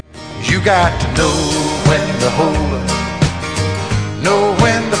You got to know when to hold 'em, know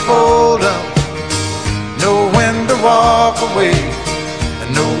when to fold 'em, know when to walk away,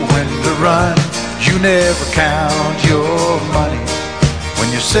 and know when to run. You never count your money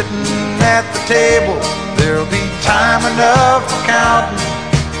when you're sitting at the table. There'll be time enough for counting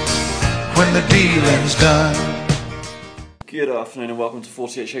when the dealing's done. Good afternoon and welcome to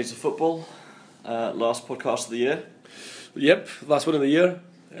 48 Shades of Football, last podcast of the year. Yep, last one of the year.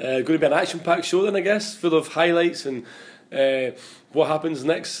 Going to be an action-packed show then, I guess, full of highlights and what happens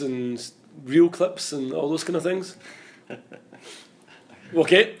next and real clips and all those kind of things.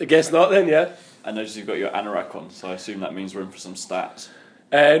 Okay, I guess not then, yeah. I noticed you've got your anorak on, so I assume that means we're in for some stats.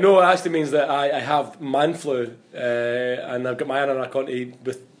 No, it actually means that I have man flu and I've got my anorak on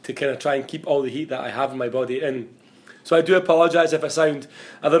to kind of try and keep all the heat that I have in my body in. So I do apologise if I sound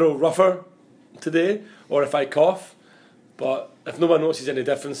a little rougher today or if I cough, but if no one notices any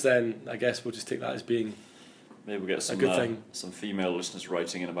difference, then I guess we'll just take that as being maybe we'll get a good thing. Some female listeners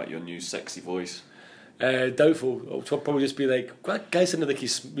writing in about your new sexy voice. Doubtful. It'll probably just be like, that guy sounded like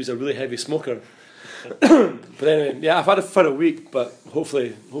he's a really heavy smoker. But anyway, yeah, I've had it for a week, but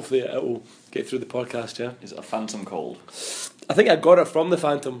hopefully it will get through the podcast, yeah. Is it a phantom cold? I think I got it from the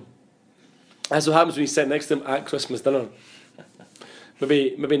Phantom. That's what happens when you sit next to him at Christmas dinner.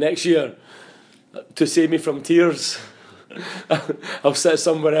 Maybe next year, to save me from tears, I'll sit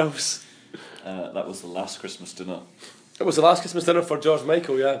somewhere else. That was the last Christmas dinner. It was the last Christmas dinner for George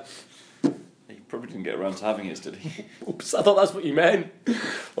Michael, yeah. He probably didn't get around to having it, did he? Oops, I thought that's what you meant.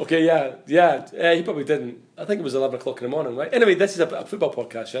 Okay, yeah, he probably didn't. I think it was 11 o'clock in the morning, right? Anyway, this is a football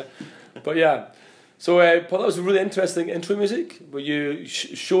podcast, yeah? But yeah. So, Paul, that was really interesting intro music. Were you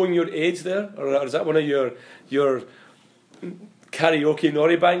showing your age there? Or is that one of your karaoke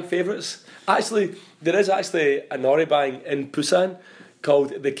Noribang favourites? Actually, there is actually a Noribang in Busan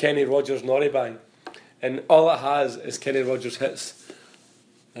called the Kenny Rogers Noribang. And all it has is Kenny Rogers hits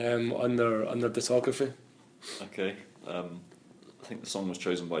on their discography. Okay. I think the song was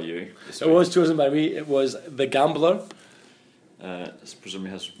chosen by you. It was chosen by me. It was The Gambler. This presumably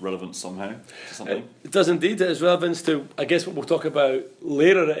has relevance somehow to something. It does indeed. It has relevance to, I guess, what we'll talk about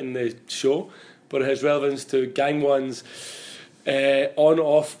later in the show, but it has relevance to Gangwon's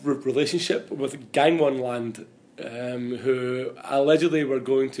on-off relationship with Gangwon Land, who allegedly were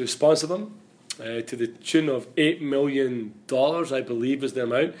going to sponsor them to the tune of $8 million, I believe is the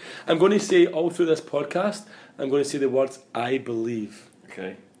amount. I'm going to say all through this podcast, I'm going to say the words "I believe."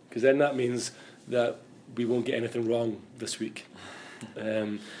 Okay. Because then that means that we won't get anything wrong this week,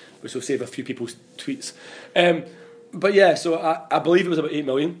 which will save a few people's tweets. But yeah, so I believe it was about 8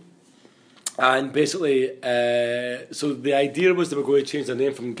 million. And basically, so the idea was they were going to change their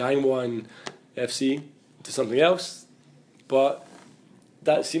name from Gangwon FC to something else, but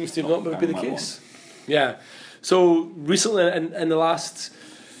that seems to not be the case. Yeah. So recently, in the last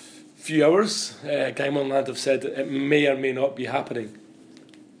few hours, Gangwon Land have said that it may or may not be happening.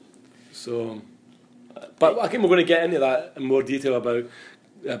 So, but I think we're going to get into that in more detail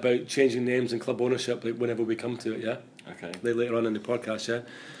about changing names and club ownership, like whenever we come to it. Yeah. Okay. Later on in the podcast. Yeah.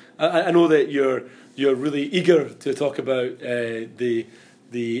 I know that you're really eager to talk about the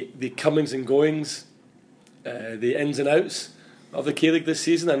comings and goings, the ins and outs of the K-League this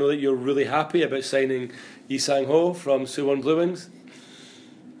season. I know that you're really happy about signing Lee Sang-ho from Suwon Blue Wings.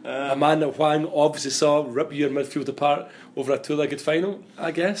 A man that Hwang obviously saw rip your midfield apart over a two-legged final,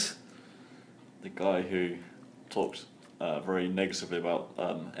 I guess. The guy who talked very negatively about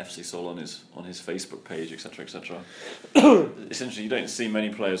FC Seoul on his Facebook page, etc., etc. Essentially, you don't see many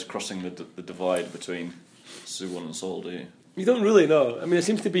players crossing the divide between Suwon and Seoul, do you? You don't really know. I mean, it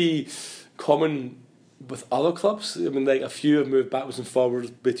seems to be common with other clubs. I mean, like a few have moved backwards and forwards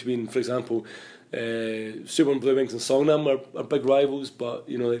between, for example, Suwon Blue Wings and Songnam are big rivals, but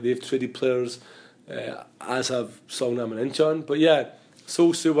you know, like they've traded players, as have Songnam and Incheon. But yeah,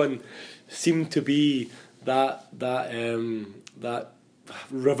 Seoul Suwon seem to be that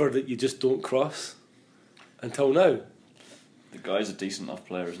river that you just don't cross until now. The guy's a decent enough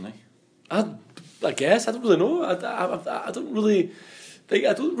player, isn't he? I guess I don't really know. I don't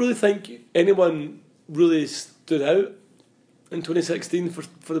really think anyone really stood out in 2016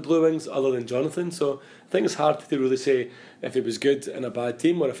 for the Blue Wings other than Jonathan. So I think it's hard to really say if he was good in a bad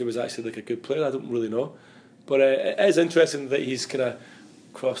team or if he was actually like a good player. I don't really know, but it is interesting that he's kind of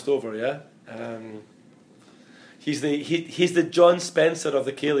crossed over. Yeah. He's the John Spencer of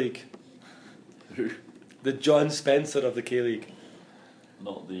the K-League. Who? The John Spencer of the K-League.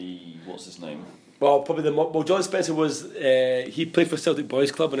 Not the, what's his name? Well, probably John Spencer was he played for Celtic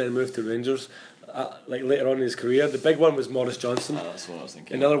Boys Club and then moved to Rangers. like later on in his career. The big one was Maurice Johnson. That's what I was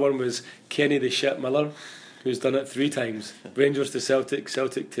thinking. Another one was Kenny the Shit Miller, who's done it 3 times. Rangers to Celtic,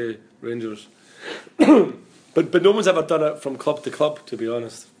 Celtic to Rangers. but no one's ever done it from club to club, to be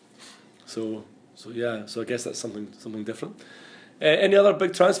honest. So I guess that's something different. Any other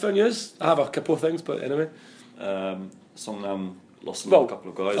big transfer news? I have a couple of things, but anyway. Songnam lost a couple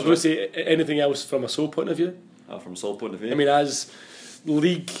of guys. I was going to say, anything else from a Seoul point of view? From Seoul point of view? I mean, as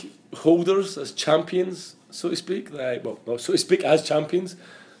league holders, as champions, so to speak, so to speak, as champions,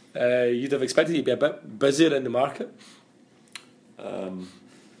 you'd have expected you to be a bit busier in the market.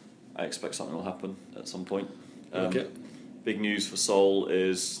 I expect something will happen at some point. Okay. Big news for Seoul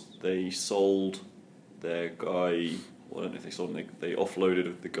is they sold their guy. Well, I don't know if they sold him. They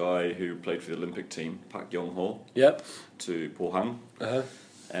offloaded the guy who played for the Olympic team, Park Young-ho, Yep. to Pohang. Uh-huh.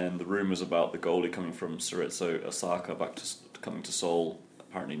 And the rumours about the goalie coming from Cerezo Osaka coming to Seoul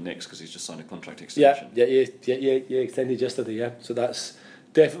apparently nixed because he's just signed a contract extension. Yeah, extended yesterday, yeah. So that's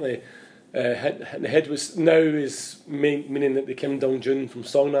definitely hitting the head. Is meaning that the Kim Dong-jun from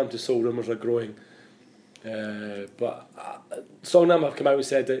Songnam to Seoul rumours are growing. But Songnam have come out and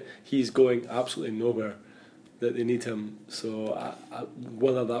said that he's going absolutely nowhere, that they need him. So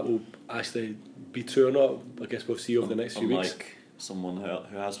whether that will actually be true or not, I guess we'll see over the next few weeks. Unlike someone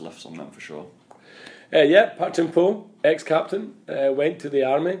who has left Songnam for sure. Park Jin-po, ex-captain, went to the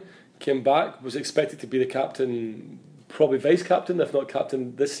army, came back, was expected to be the captain, probably vice-captain, if not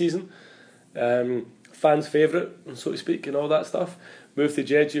captain this season. Fans' favourite, so to speak, and all that stuff. Moved to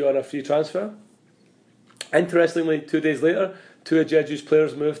Jeju on a free transfer. Interestingly, 2 days later, 2 of Jeju's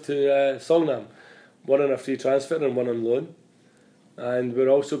players moved to Songnam. One on a free transfer and one on loan. And we're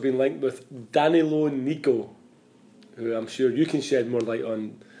also being linked with Danilo Nico, who I'm sure you can shed more light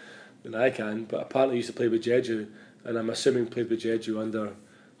on than I can, but apparently used to play with Jeju, and I'm assuming played with Jeju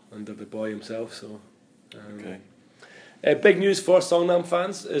under the boy himself. So, big news for Songnam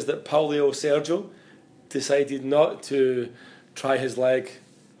fans is that Paulio Sergio decided not to try his leg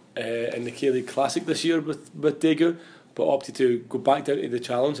in the K-League Classic this year with Daegu, but opted to go back down to the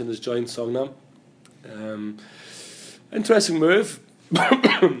challenge and has joined Songnam. Interesting move.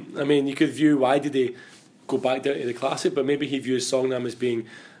 I mean, you could view why did he go back down to the Classic, but maybe he views Songnam as being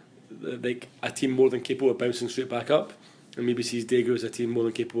like a team more than capable of bouncing straight back up, and maybe sees Daegu as a team more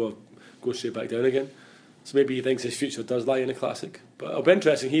than capable of going straight back down again. So maybe he thinks his future does lie in the Classic. But it'll be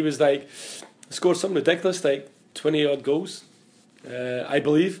interesting. He was scored something ridiculous, 20 odd goals, I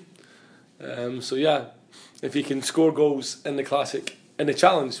believe. So yeah, if he can score goals in the Classic, in the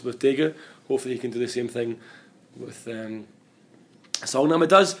challenge with Daegu, hopefully he can do the same thing with Songnam.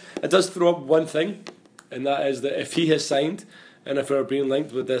 It does throw up one thing, and that is that if he has signed, and if we're being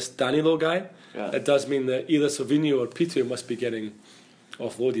linked with this Danilo guy, it does mean that either Savinho or Pitu must be getting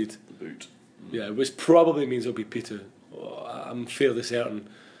offloaded. The boot. Yeah, which probably means it'll be Pitu. I'm fairly certain.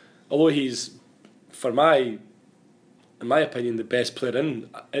 Although he's, in my opinion, the best player in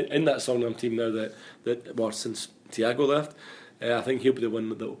that Songnam team now that since Thiago left, I think he'll be the one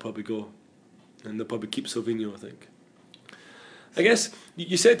that will probably go, and they'll probably keep Savinho, I think. I guess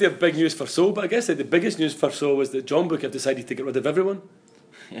you said they have big news for Seoul, but I guess the biggest news for Seoul was that Jeonbuk have decided to get rid of everyone.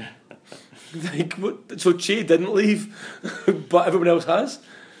 Yeah. So Che didn't leave, but everyone else has.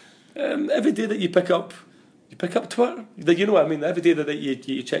 Every day that you pick up Twitter. You know what I mean? Every day that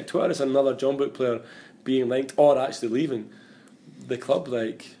you check Twitter, it's another Jeonbuk player being linked or actually leaving the club.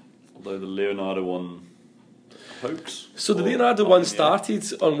 Although the Leonardo one hoax. So the Leonardo one started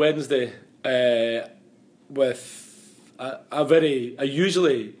on Wednesday with a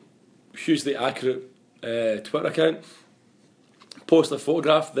usually hugely accurate Twitter account posted a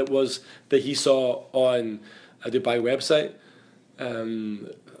photograph that he saw on a Dubai website,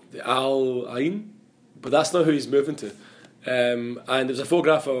 the Al Ain, but that's not who he's moving to. And there's a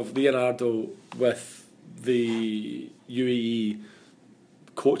photograph of Leonardo with the UAE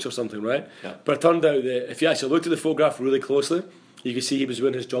coach or something, right? Yeah. But it turned out that if you actually looked at the photograph really closely, you could see he was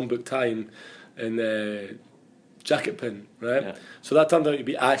wearing his Jeonbuk tie and jacket pin, right? Yeah. So that turned out to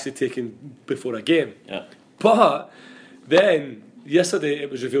be actually taken before a game. Yeah. But then yesterday it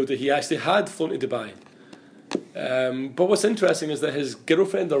was revealed that he actually had flown to Dubai. But what's interesting is that his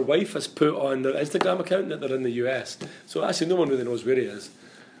girlfriend or wife has put on their Instagram account that they're in the US. So actually no one really knows where he is.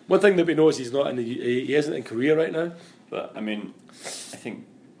 One thing that we know is he isn't in Korea right now. But I mean, I think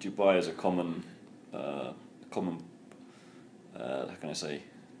Dubai is a common how can I say,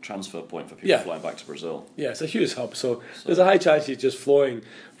 transfer point for people flying back to Brazil. Yeah, it's a huge hub. So there's a high chance he's just flowing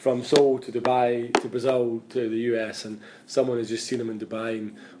from Seoul to Dubai to Brazil to the US, and someone has just seen him in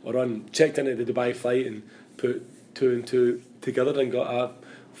Dubai checked into the Dubai flight and put 2 and 2 together and got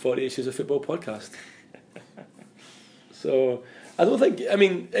 40 Issues of Football podcast. So I don't think. I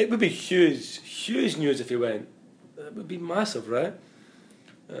mean, it would be huge news if he went. It would be massive, right?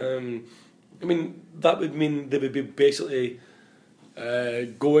 I mean, that would mean they would be basically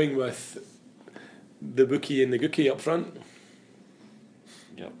going with the Wookie and the Gookie up front.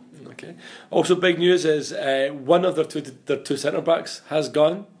 Yep. Okay. Also, big news is one of their two centre backs has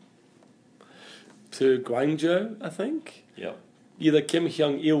gone to Guangzhou, I think. Yep. Either Kim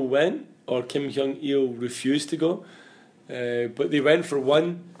Hyung-il went or Kim Hyung-il refused to go. But they went for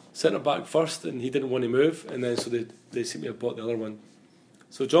one centre back first, and he didn't want to move, and then so they seem to have bought the other one.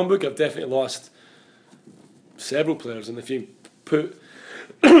 So John Book have definitely lost several players, and if you put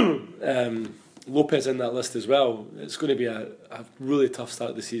Lopez in that list as well, it's going to be a really tough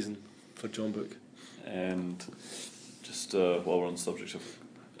start of the season for John Book. And just while we're on the subject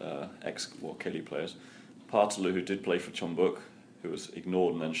of Kelly players, Partalu, who did play for John Book, who was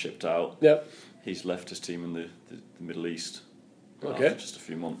ignored and then shipped out. Yep. He's left his team in the Middle East after just a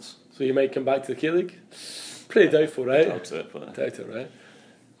few months. So he might come back to the K-League? Pretty doubtful, right? Doubt it, but... Doubt it, right?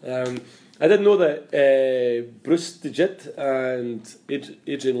 I didn't know that Bruce DeJit and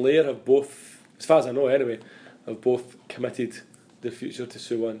Adrian Lair have both, as far as I know anyway, have both committed the future to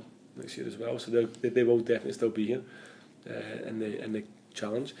Suwon next year as well. So they will definitely still be here in the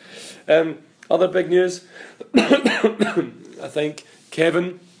challenge. Other big news, I think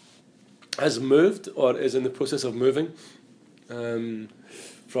Kevin has moved or is in the process of moving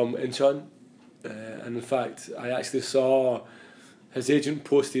from Incheon. And in fact, I actually saw his agent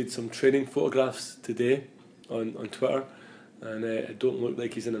posted some training photographs today on Twitter, and it don't look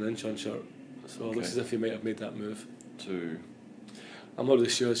like he's in an Incheon shirt. So it looks as if he might have made that move. I'm not really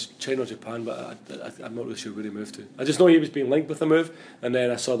sure, it's China or Japan, but I'm not really sure where he moved to. I just know he was being linked with the move, and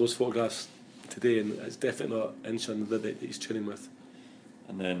then I saw those photographs today, and it's definitely not Incheon that he's training with.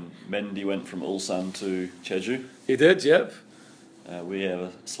 And then Mendy went from Ulsan to Jeju. He did, yep. We have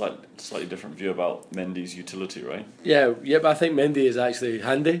a slightly different view about Mendy's utility, right? Yeah, but I think Mendy is actually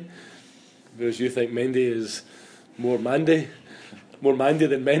handy, whereas you think Mendy is more Mandy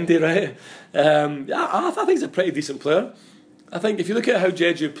than Mendy, right? I think he's a pretty decent player. I think if you look at how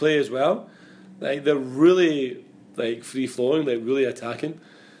Jeju play as well, like they're really like free flowing, like really attacking,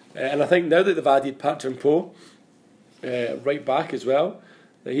 and I think now that they've added Park Jin-po right back as well,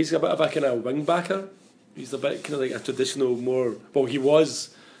 like he's a bit of a kind of wing backer. He's a bit kind of like a traditional he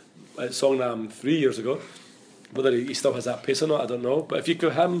was at Songnam 3 years ago. Whether he still has that pace or not, I don't know. But if you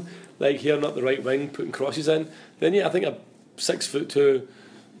got him like here up the right wing, putting crosses in, then yeah, I think a 6'2"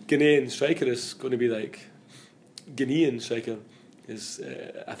 Ghanaian striker is going to be like Ghanaian striker is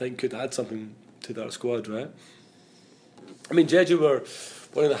I think could add something to that squad, right? I mean, Jeju were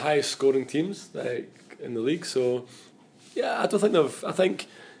one of the highest scoring teams like in the league, so yeah, I think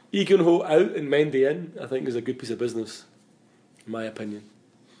Lee Kyun-ho out and Mendy in, I think is a good piece of business, in my opinion.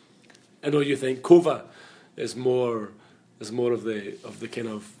 I know you think Kova is more of the kind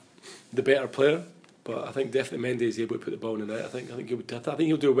of the better player, but I think definitely Mendy is able to put the ball in the net. I think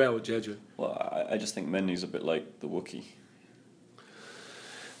he'll do well at Jeju. Well, I just think Mendy's a bit like the Wookie.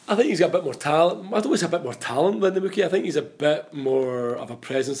 I think he's got a bit more talent. I don't think he's a bit more talent than the Wookie. I think he's a bit more of a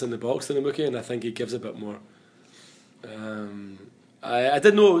presence in the box than the Wookie, and I think he gives a bit more. I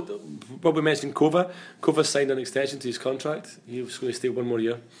didn't know, Bobby mentioned Kova. Kova signed an extension to his contract. He was going to stay one more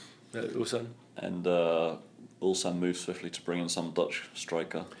year at Ulsan. And Ulsan moved swiftly to bring in some Dutch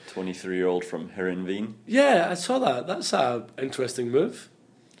striker, 23-year-old from Heerenveen. Yeah, I saw that. That's an interesting move.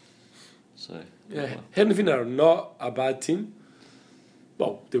 So yeah, Heerenveen are not a bad team.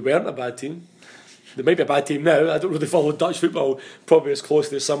 Well, they weren't a bad team. They might be a bad team now. I don't really follow Dutch football probably as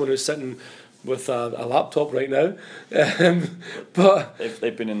closely as someone who's sitting with a laptop right now, but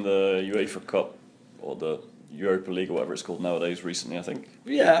they've been in the UEFA Cup or the Europa League or whatever it's called nowadays recently, I think.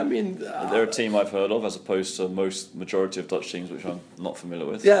 Yeah, I mean they're a team I've heard of as opposed to majority of Dutch teams which I'm not familiar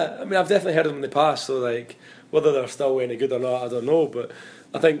with. Yeah, I mean I've definitely heard of them in the past, so like whether they're still any good or not I don't know, but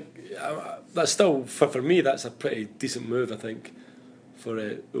I think that's still for me that's a pretty decent move I think for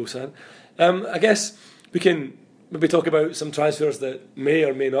Ulsan. I guess we can maybe talk about some transfers that may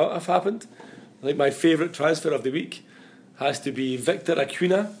or may not have happened. I think my favourite transfer of the week has to be Victor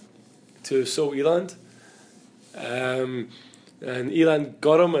Acuna to Seoul Eland. And Eland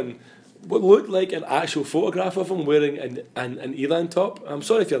got him, and what looked like an actual photograph of him wearing an Eland top. I'm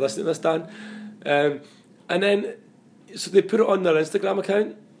sorry if you're listening to this, Dan. And then, so they put it on their Instagram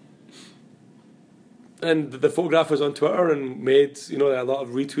account, and the photograph was on Twitter and made a lot of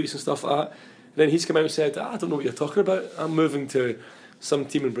retweets and stuff like that. And then he's come out and said, I don't know what you're talking about. I'm moving to some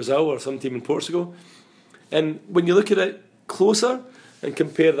team in Brazil or some team in Portugal. And when you look at it closer, and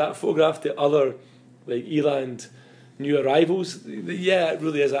compare that photograph to other like Eland new arrivals, yeah, it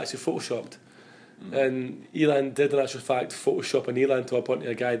really is actually photoshopped. And Eland did, in actual fact, Photoshop an Eland to appoint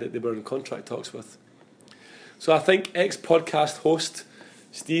a guy that they were in contract talks with. So I think ex-podcast host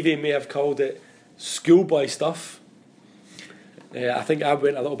Stevie may have called it schoolboy stuff. I think I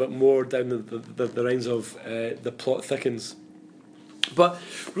went a little bit more down the lines of the plot thickens. But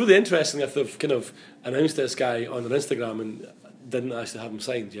really interesting if they've kind of announced this guy on their Instagram and didn't actually have him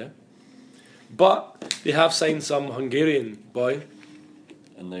signed, yeah? But they have signed some Hungarian boy.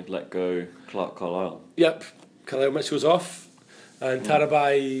 And they've let go Clark Carlisle. Yep, Carlisle Mitchell's off. And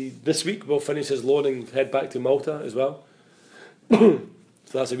Tarabai this week will finish his loan and head back to Malta as well. So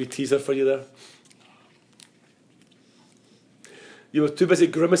that's a wee teaser for you there. You were too busy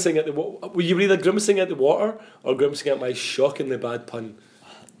grimacing at the water. Were you either grimacing at the water or grimacing at my shockingly bad pun?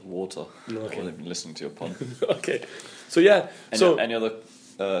 The water. No, okay. Well, they've been listening to your pun. Okay. So yeah. Any other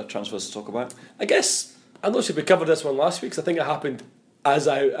transfers to talk about? I guess, I'm not sure if we covered this one last week, because I think it happened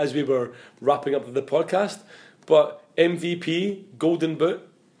as we were wrapping up the podcast. But MVP, Golden Boot,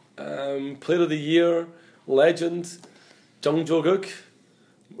 Player of the Year, Legend, Jung Jo-guk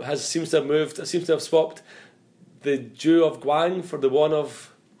seems to have swapped the Jew of Guang for the one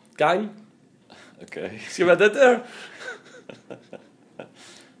of Gang. Okay. See what I did there?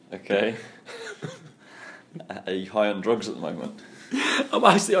 Okay. Are you high on drugs at the moment? I'm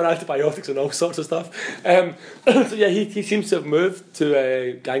actually on antibiotics and all sorts of stuff. So yeah, he seems to have moved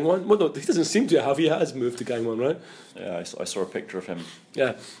to Gangwon. Well, no, he doesn't seem to have. He has moved to Gangwon, right? Yeah, I saw a picture of him.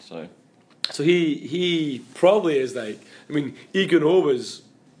 Yeah. So he probably is like. I mean, Egan Ho was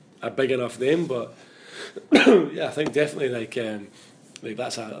a big enough name, but yeah, I think definitely like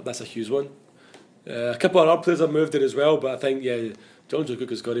that's a huge one. A couple of other players have moved in as well, but I think Jung Jo-guk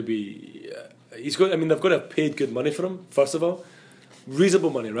has got to be. He's got. I mean, they've got to have paid good money for him. First of all, reasonable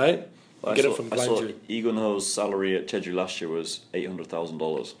money, right? I Get it from saw Gwangju. Egon Ho's salary at Jeju last year was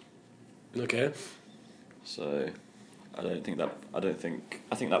 $800,000. Okay. So I think that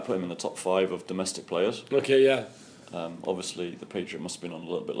put him in the top 5 of domestic players. Okay. Yeah. Obviously, the Patriot must have been on a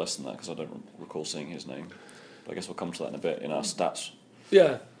little bit less than that because I don't recall seeing his name. But I guess we'll come to that in a bit in our stats.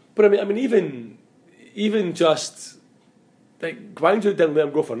 Yeah, but I mean, even just like Gwangju didn't let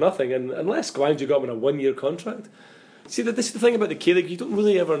him go for nothing, and unless Gwangju got him in a 1-year contract. See, this is the thing about the K League. You don't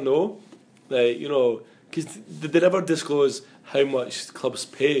really ever know, because they never disclose how much clubs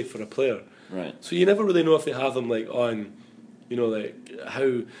pay for a player. Right. So you never really know if they have them like on,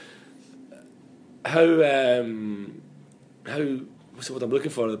 how what's the word I'm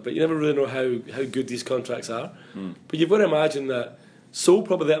looking for? But you never really know how good these contracts are. But you've got to imagine that Seoul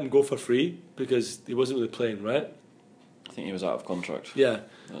probably let him go for free because he wasn't really playing, right? I think he was out of contract. Yeah.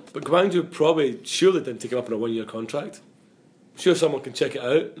 But Gwangju surely didn't take him up on a 1-year contract. I'm sure someone can check it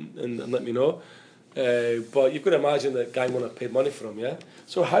out and let me know. But you've got to imagine that Gangwon have paid money for him, yeah?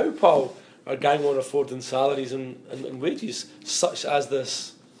 So how, Paul, are Gangwon affording salaries and wages such as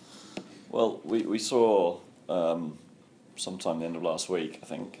this? Well, we saw sometime the end of last week, I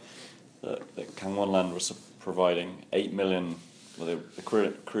think, that Gangwon Land was providing $8 million, well,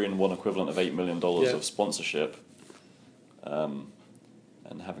 the Korean won equivalent of $8 million of sponsorship,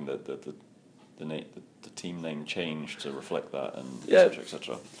 and having the team name changed to reflect that, and etc.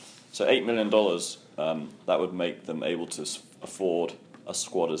 etc. So $8 million, that would make them able to afford a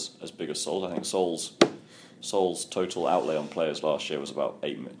squad as big as Seoul. I think Seoul's total outlay on players last year was about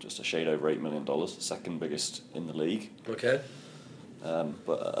just a shade over $8 million, the second biggest in the league. Okay.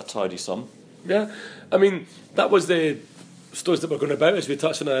 But a tidy sum. Yeah, I mean that was the stories that were going about as we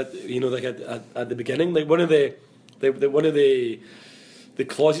touched on at the beginning. Like one of the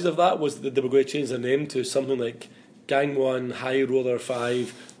clauses of that was that they were going to change their name to something like Gangwon, High Roller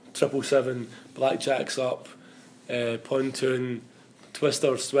 5, 777, Blackjacks Up, Pontoon,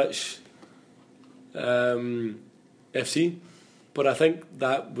 Twister Switch, FC, but I think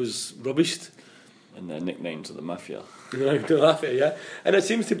that was rubbished. And their nicknames are the Mafia. The Mafia, yeah. And it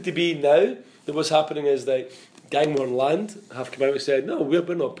seems to be now that what's happening is that Gangwon Land have come out and said, no, we're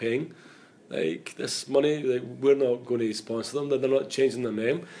not paying this money, we're not going to sponsor them, they're not changing their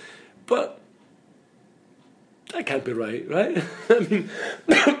name. But that can't be right? I mean,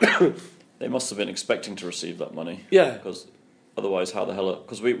 they must have been expecting to receive that money. Yeah. Because otherwise, how the hell?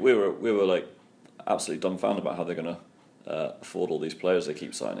 Because we were like absolutely dumbfounded about how they're going to afford all these players they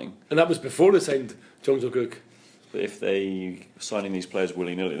keep signing. And that was before they signed Jung Jo-guk. But if they signing these players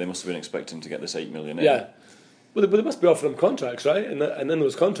willy nilly, they must have been expecting to get this $8 million in. Yeah. Well, they must be offering them contracts, right? And in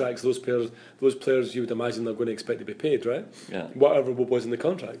those contracts, those players, you would imagine they're going to expect to be paid, right? Yeah. Whatever was in the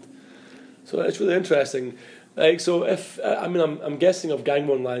contract. So it's really interesting. Like, so if I'm guessing if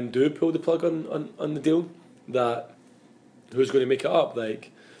Gangwon Land do pull the plug on the deal, that who's going to make it up?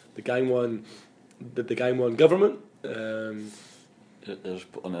 Like the Gangwon government. They'll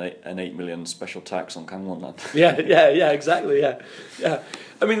just put on an 8 million special tax on Gangwon Land. yeah, exactly, yeah.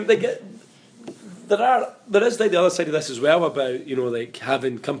 I mean, there is like the other side of this as well about like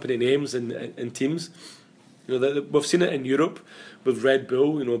having company names in teams. We've seen it in Europe with Red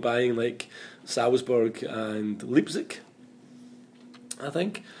Bull, buying like Salzburg and Leipzig. I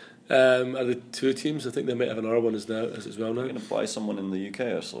think are the two teams. I think they might have another one as well now. They're going to buy someone in the UK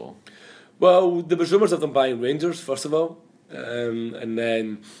or so. Well, there was rumours of them buying Rangers first of all. And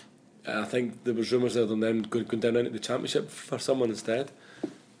then I think there was rumours of them then going down into the Championship for someone instead.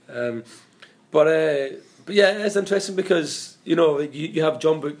 But yeah, it's interesting because you have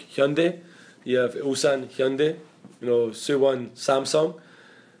Jeonbuk Hyundai, you have Ulsan Hyundai, Suwon Samsung,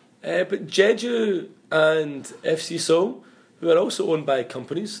 but Jeju and FC Seoul, who are also owned by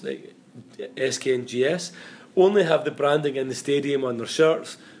companies like SK and GS, only have the branding in the stadium on their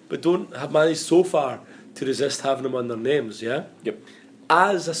shirts, but don't have managed so far to resist having them on their names, yeah? Yep.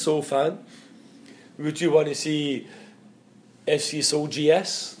 As a Seoul fan, would you want to see FC Seoul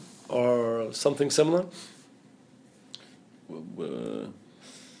GS or something similar? I don't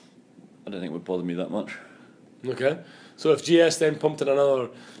think it would bother me that much. Okay. So if GS then pumped in another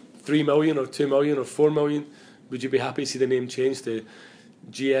 3 million or 2 million or 4 million, would you be happy to see the name changed to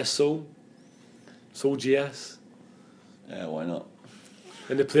GS Seoul? Seoul GS? Yeah, why not?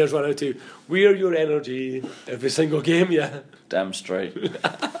 And the players run out to wear your energy every single game, yeah. Damn straight.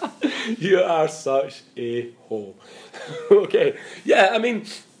 You are such a hoe. Okay, yeah. I mean,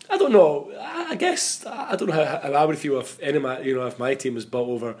 I don't know. I guess I don't know how I would feel if if my team was bought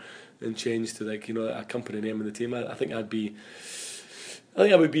over and changed to a company name in the team. I think I would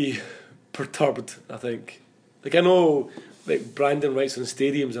be perturbed. I think I know like branding rights in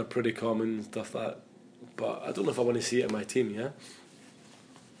stadiums are pretty common and stuff like that, but I don't know if I want to see it in my team. Yeah.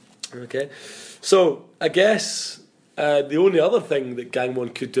 Okay, so I guess the only other thing that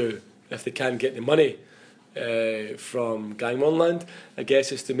Gangwon could do, if they can get the money from Gangwon Land, I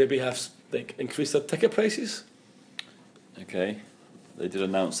guess is to maybe have increase their ticket prices. Okay, they did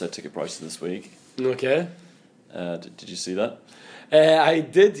announce their ticket prices this week. Okay, did you see that? I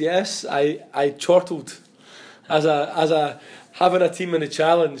did. Yes, I chortled as a having a team in a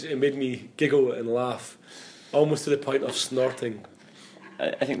challenge. It made me giggle and laugh, almost to the point of snorting.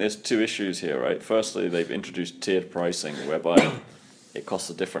 I think there's two issues here, right? Firstly, they've introduced tiered pricing, whereby it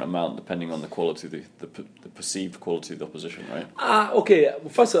costs a different amount depending on the quality, the perceived quality of the opposition, right? Okay. Well,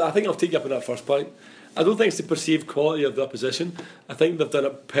 first, I think I'll take you up on that first point. I don't think it's the perceived quality of the opposition. I think they've done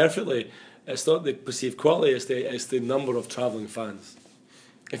it perfectly. It's not the perceived quality; it's the number of travelling fans.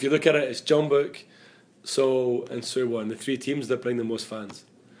 If you look at it, it's Jeonbuk, Seoul, and Suwon, the three teams that bring the most fans.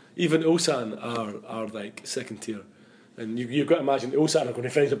 Even Ulsan are like second tier. And you've got to imagine Ulsan are going to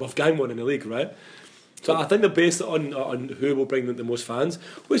finish above Gangwon in the league, right? So I think they're based on who will bring the most fans,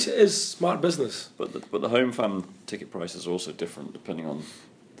 which is smart business. But the home fan ticket prices are also different depending on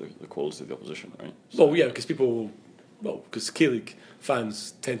the quality of the opposition, right? So, well, yeah, because K-League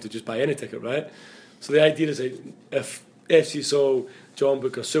fans tend to just buy any ticket, right? So the idea is that if FC Seoul,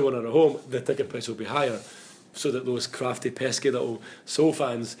 Jeonbuk or Suwon are at home, the ticket price will be higher, so that those crafty, pesky little Seoul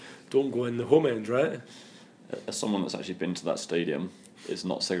fans don't go in the home end, right? As someone that's actually been to that stadium, it's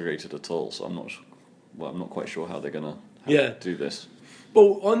not segregated at all. So I'm not quite sure how they're gonna do this.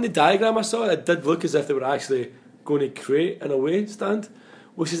 Well, on the diagram I saw, it did look as if they were actually going to create an away stand,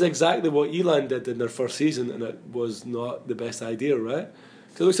 which is exactly what Elan did in their first season, and it was not the best idea, right?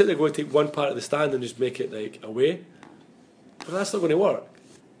 Because it looks like they're going to take one part of the stand and just make it like away, but that's not going to work.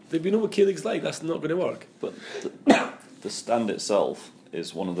 You know what K-League's like. That's not going to work. But the stand itself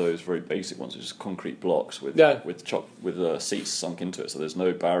is one of those very basic ones. It's just concrete blocks with seats sunk into it. So there's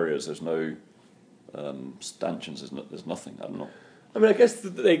no barriers. There's no stanchions. There's nothing. I don't know. I mean, I guess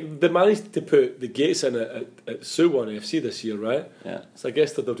they managed to put the gates in at Suwon FC this year, right? Yeah. So I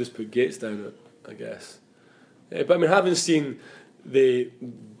guess that they'll just put gates down it. I guess. But I mean, having seen the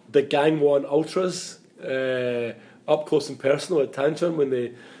Gangwon Ultras up close and personal at Tanchon when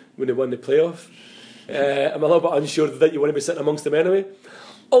they won the playoff, I'm a little bit unsure that you want to be sitting amongst them anyway.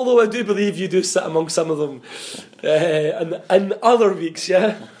 Although I do believe you do sit amongst some of them in other weeks,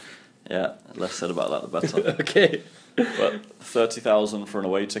 yeah? Yeah, less said about that the better. Okay. But 30,000 for an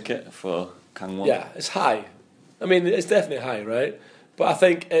away ticket for Gangwon? Yeah, it's high. I mean, it's definitely high, right? But I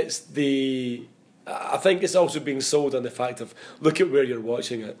think it's also being sold on the fact of, look at where you're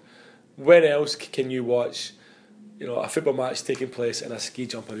watching it. Where else can you watch, a football match taking place in a ski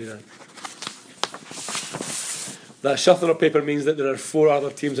jump arena? That shuffling of paper means that there are 4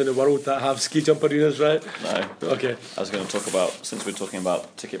 other teams in the world that have ski jump arenas, right? No. Okay. I was going to talk about, since we're talking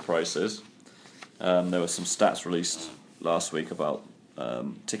about ticket prices, there were some stats released last week about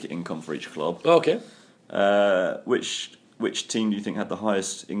ticket income for each club. Okay. Which team do you think had the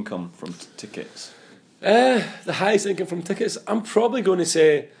highest income from tickets? The highest income from tickets, I'm probably going to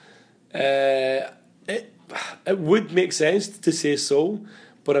say it would make sense to say Seoul,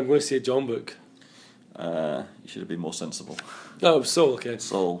 but I'm going to say John Book. You should have been more sensible. Oh, Seoul, okay.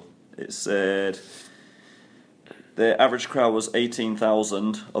 Seoul. It said the average crowd was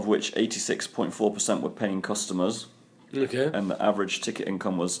 18,000, of which 86.4% were paying customers, Okay. and the average ticket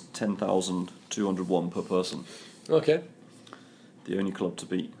income was 10,201 per person. Okay. The only club to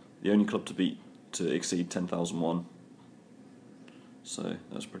beat to exceed 10,001. So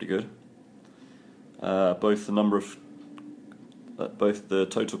that's pretty good. Both the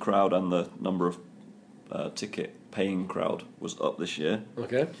total crowd and the number of ticket paying crowd was up this year.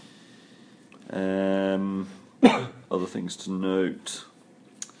 Okay. Other things to note.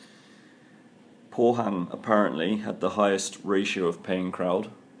 Pohang apparently had the highest ratio of paying crowd.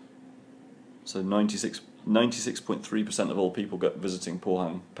 So 96.3% of all people visiting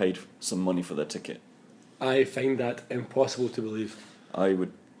Pohang paid some money for their ticket. I find that impossible to believe. I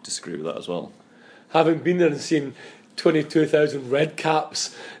would disagree with that as well. Having been there and seen 22,000 red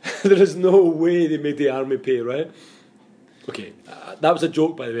caps, there is no way they made the army pay, right? Okay, that was a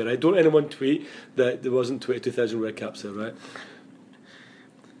joke, by the way, right? Don't anyone tweet that there wasn't 22,000 red caps there, right?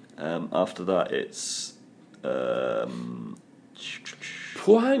 After that, it's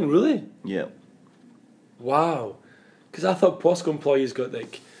Pohang, really? yeah. Wow. Because I thought POSCO employees got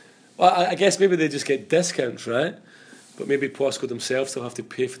well, I guess maybe they just get discounts, right? But maybe POSCO themselves still have to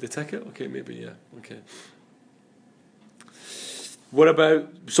pay for the ticket? Okay, maybe, yeah. Okay. What about,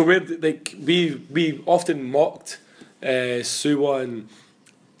 so we often mocked Suwon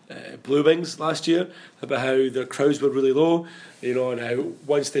Blue Wings last year about how their crowds were really low, and how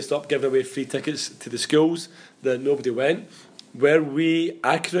once they stopped giving away free tickets to the schools that nobody went. Were we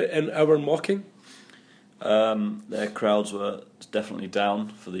accurate in our mocking? Their crowds were definitely down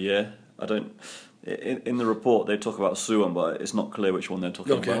for the year. In the report they talk about Suwon, but it's not clear which one they're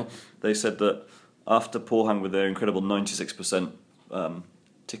talking about. They said that after Pohang, with their incredible 96%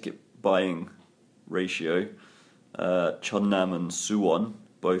 ticket buying ratio, Cheonnam and Suwon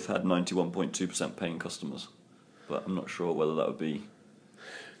both had 91.2% paying customers. But I'm not sure whether that would be...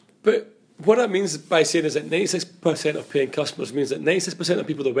 But what that means by saying is that 96% of paying customers means that 96% of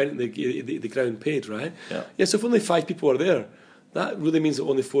people that went in the ground paid, right? Yeah. So if only 5 people are there, that really means that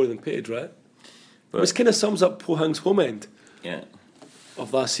only 4 of them paid, right? Which kind of sums up Pohang's home end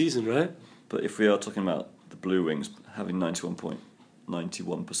of last season, right? But if we are talking about the Blue Wings having 91%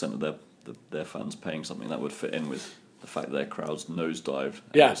 of their fans paying something, that would fit in with the fact that their crowds nosedived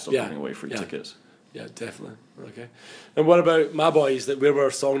and they stopped giving away free tickets. Yeah, definitely. Okay. And what about my boys? Where were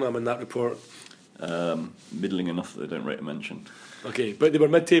Songnam in that report? Middling enough that they don't rate a mention. Okay, but they were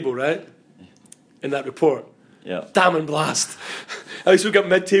mid-table, right? In that report. Yeah. Damn and blast. At least we got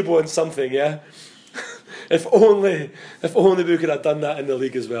mid-table on something, yeah? If only we could have done that in the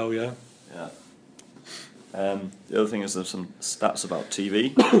league as well, yeah? Yeah. The other thing is there's some stats about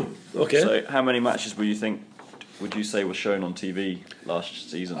TV. Okay. So how many matches would you say were shown on TV last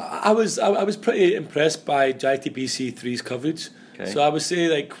season? I was pretty impressed by JTBC3's coverage. Okay. So I would say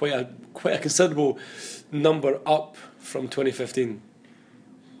like quite a considerable number up from 2015.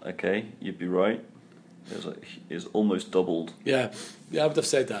 Okay, you'd be right. It's almost doubled. Yeah, I would have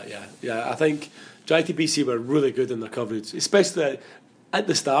said that. Yeah. I think JTBC were really good in their coverage, especially at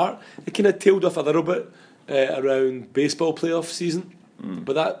the start. It kind of tailed off a little bit around baseball playoff season,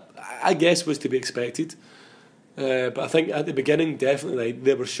 but that I guess was to be expected. But I think at the beginning, definitely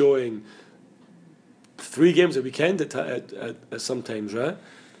they were showing 3 games a weekend at some times, right?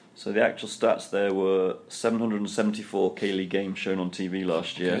 So the actual stats there were 774 K-League games shown on TV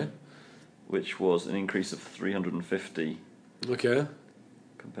last year, which was an increase of 350. Okay.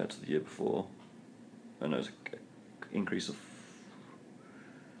 Compared to the year before. Oh no, it's an increase of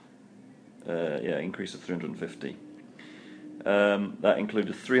increase of 350. That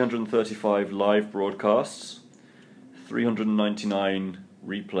included 335 live broadcasts, 399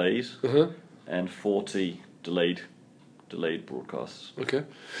 replays, and 40 delayed broadcasts. Okay.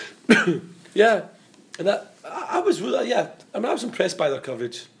 Yeah, and that I was really I was impressed by their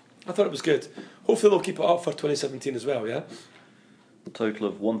coverage. I thought it was good. Hopefully they'll keep it up for 2017 as well. Yeah. A total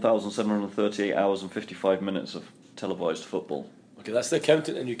of 1,738 hours and 55 minutes of televised football. Okay, that's the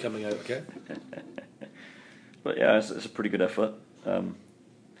accountant in you coming out. Okay. But yeah, it's a pretty good effort.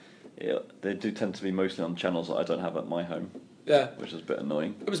 Yeah, they do tend to be mostly on channels that I don't have at my home, Yeah. which is a bit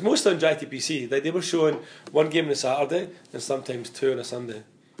annoying. It was mostly on JTPC. They were showing one game on a Saturday and sometimes two on a Sunday.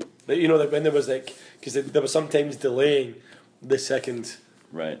 Like when there was because there was sometimes delaying the second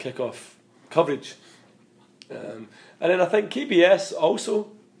Right. kickoff coverage. And then I think KBS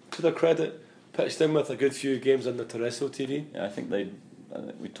also, to their credit, pitched in with a good few games on the terrestrial TV. Yeah, I think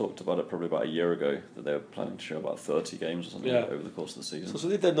we talked about it probably about a year ago that they were planning to show about 30 games or something over the course of the season. So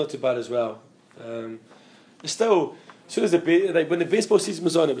they did not too bad as well. It's still, as soon as when the baseball season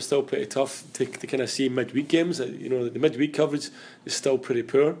was on, it was still pretty tough to kind of see midweek games. The midweek coverage is still pretty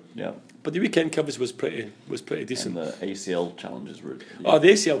poor. Yeah. But the weekend coverage was pretty decent. And the ACL challenges were. Oh, the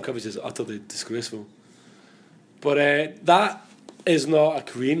ACL coverage is utterly disgraceful. But that is not a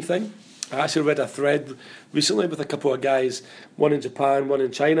Korean thing. I actually read a thread recently with a couple of guys, one in Japan, one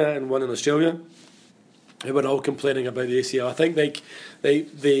in China, and one in Australia, who were all complaining about the ACL. I think the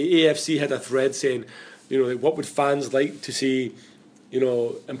AFC had a thread saying, what would fans like to see,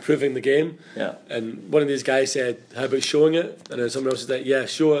 improving the game? Yeah. And one of these guys said, how about showing it? And then someone else said, yeah,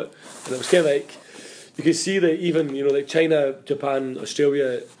 show it. And it was kind of like, you can see that even, like China, Japan,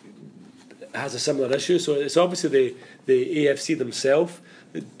 Australia has a similar issue. So it's obviously the AFC themselves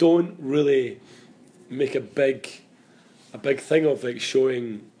that don't really make a big thing of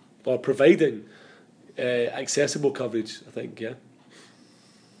showing or providing accessible coverage. I think, yeah.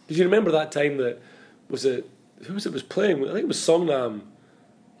 Did you remember that time that who was playing? I think it was Songnam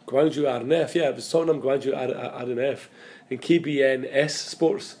Gwangju RNF. Yeah, it was Songnam Gwangju RNF, and KBNS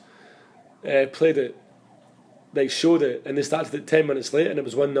Sports played it. They showed it, and they started it 10 minutes late, and it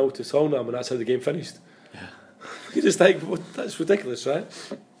was 1-0 to Songnam, and that's how the game finished. Yeah. You just think, that's ridiculous, right?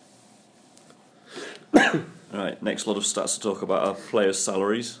 Right, next lot of stats to talk about are players'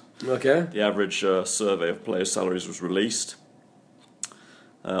 salaries. Okay. The average survey of players' salaries was released.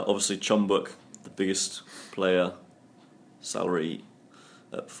 Obviously, Chumbuk, the biggest player, salary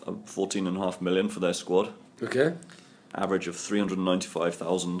at $14.5 million for their squad. Okay. Average of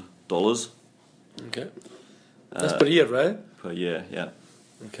 $395,000. Okay. That's per year, right? Per year, yeah.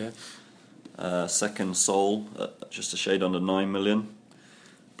 Okay. Second, Seoul, just a shade under $9 million.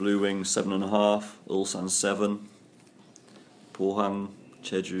 Blue Wing 7.5, Ulsan 7, Pohang,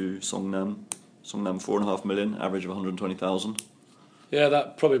 Jeju, Songnam 4.5 million, average of 120,000. Yeah,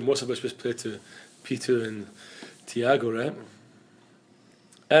 that probably most of us was played to P2 and Tiago, right?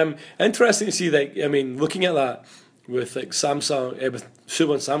 Interesting to see looking at that with Samsung, with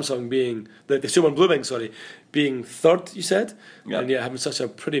Suwon Samsung being the Suwon Blue Wing, being third, you said, and yet having such a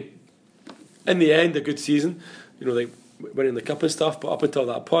pretty, in the end, a good season. Winning the cup and stuff, but up until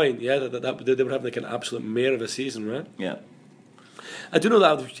that point, they were having an absolute mare of a season, right? Yeah. I do know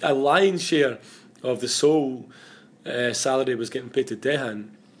that a lion's share of the Seoul salary was getting paid to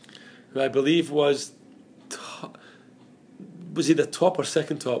Daehan, who I believe was he the top or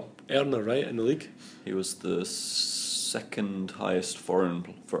second top earner, right, in the league? He was the second highest foreign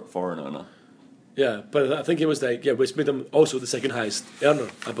earner. Yeah, but I think it was which made him also the second highest earner,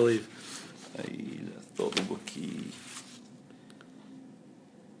 I believe. I thought the Wookiee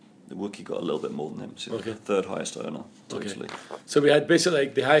got a little bit more than him. So Okay. Third highest earner, totally. Okay. So we had basically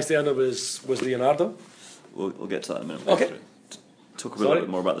the highest earner was Leonardo. We'll get to that in a minute. Okay. Talk a little bit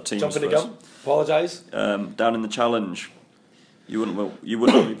more about the teams. Jumping the gun. Apologise. Down in the challenge, you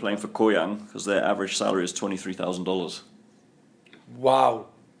wouldn't be playing for Koyang because their average salary is $23,000. Wow.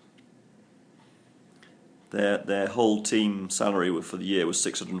 Their whole team salary for the year was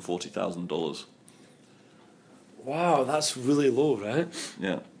 $640,000. Wow, that's really low, right?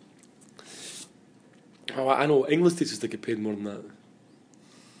 Yeah. Oh, I know English teachers that get paid more than that.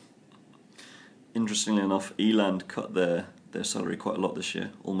 Interestingly enough, Eland cut their salary quite a lot this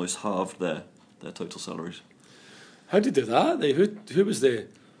year, almost halved their total salaries. How did they do that? Who was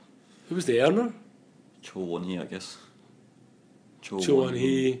the earner? Cho Won-hee, I guess. Cho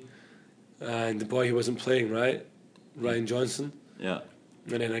Won-hee, and the boy who wasn't playing, right? Ryan Johnson. Yeah.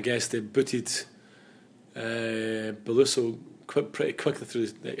 And then I guess they booted Beluso pretty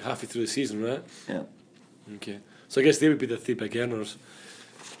quickly halfway through the season, right? Yeah. Okay. So I guess they would be the three big earners.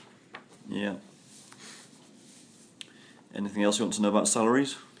 Yeah. Anything else you want to know about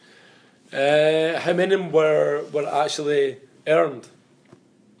salaries? How many of them were actually earned?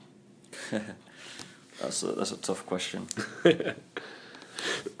 That's a tough question.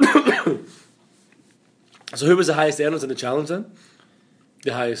 So who was the highest earners in the challenge then?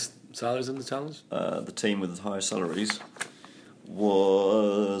 The highest salaries in the challenge? The team with the highest salaries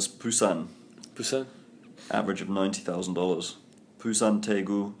was Busan. Busan? Average of $90,000. Busan,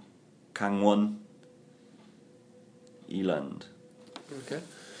 Daegu, Gangwon, Eland. Okay.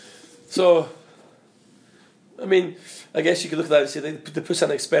 So, I mean, I guess you could look at that and say the Busan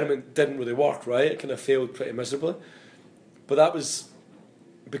experiment didn't really work, right? It kind of failed pretty miserably. But that was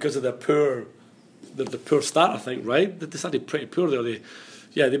because of the poor start, I think, right? They started pretty poor there.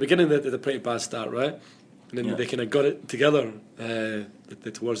 The beginning they had a pretty bad start, right? And then they kind of got it together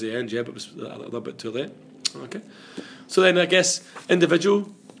towards the end, but it was a little bit too late. Okay. So then I guess individual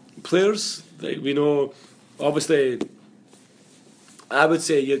players, we know, obviously, I would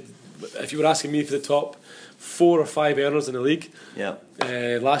say if you were asking me for the top 4 or 5 earners in the league,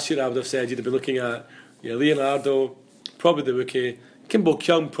 last year I would have said you'd have been looking at Leonardo, probably the rookie. Kim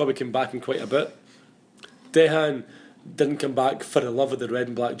Bo-kyung probably came back in quite a bit. Dehan didn't come back for the love of the red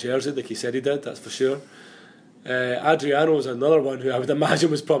and black jersey like he said he did, that's for sure. Adriano is another one who I would imagine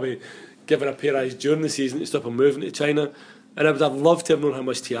was probably given a pair of eyes during the season to stop him moving to China. And I would have loved to have known how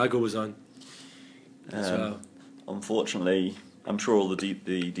much Thiago was on as well. Unfortunately, I'm sure all the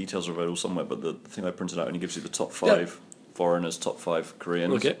details are available somewhere, but the thing I printed out only gives you the top 5 foreigners, top 5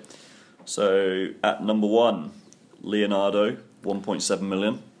 Koreans. Okay. So at number 1, Leonardo, 1.7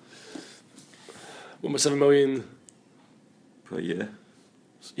 million. 1.7 million per year.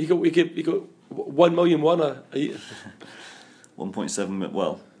 You got 1 million a year. 1.7 million.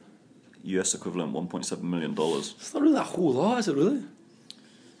 Well, US equivalent $1.7 million. It's not really a whole lot, is it really?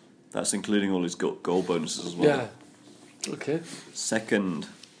 That's including all his goal bonuses as well. Yeah. Okay. Second,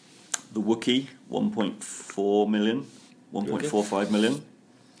 the Wookiee, 1.4 million, 1.45 million.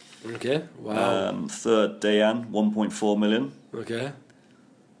 Okay. Wow. Third, Dayan, 1.4 million. Okay.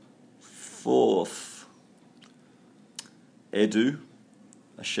 Fourth, Edu,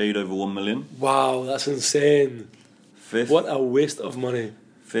 a shade over 1 million. Wow, that's insane. Fifth, what a waste of money.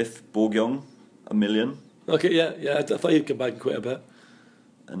 Fifth, Bo-kyung, 1 million. Okay, yeah, I thought he'd come back quite a bit.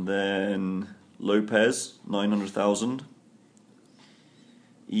 And then Lopez, 900,000.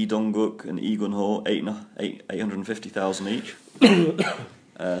 Lee Dong-guk and Lee Gun-ho, 850,000 each.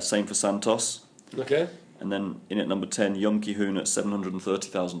 Same for Santos. Okay. And then in at number 10, Young Ki-hoon at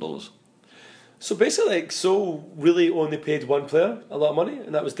 $730,000. So basically, Seoul really only paid one player a lot of money,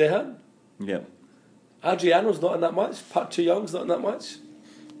 and that was Dehan. Yeah. Adriano's not in that much. Park Chu-young's not in that much.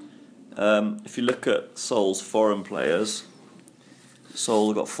 If you look at Seoul's foreign players,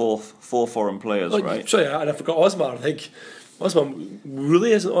 Seoul got four foreign players, right? Sorry, and I forgot Osmar. I think Osmar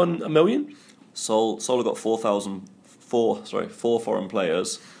really isn't on 1 million. Seoul have got 4 foreign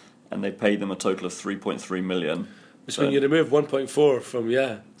players, and they paid them a total of 3.3 million. Which when you remove 1.4 from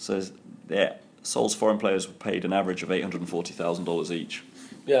So Seoul's foreign players were paid an average of $840,000 each.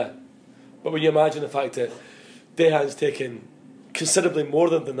 Yeah, but when you imagine the fact that Dehan's taken considerably more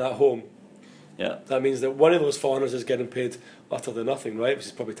than that home, that means that one of those foreigners is getting paid utterly nothing, right? Which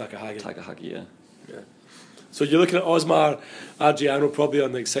is probably Takahagi. Yeah. So you're looking at Osmar, Adriano probably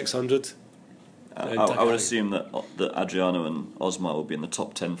on like 600. I would assume that Adriano and Osmar will be in the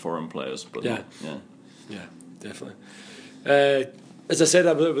top 10 foreign players. But yeah, definitely. As I said,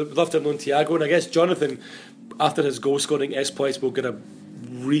 I would love to have known Thiago, and I guess Jonathan, after his goal scoring exploits, will get a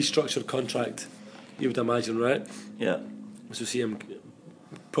restructured contract. You would imagine, right? Yeah. So see him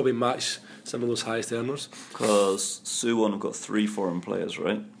probably match some of those highest earners. Because Suwon have got 3 foreign players,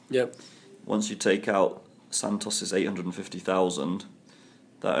 right? Yep. Once you take out Santos' 850,000,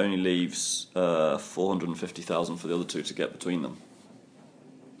 that only leaves 450,000 for the other 2 to get between them.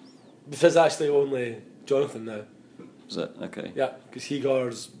 There's actually only Jonathan now. Is it? Okay. Yeah, because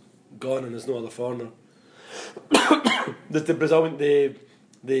Higor's gone and there's no other foreigner. There's the Brazilian,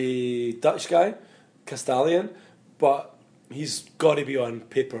 the Dutch guy, Castellian, but he's got to be on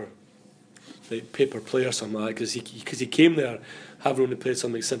paper play or something like that, because he came there having only played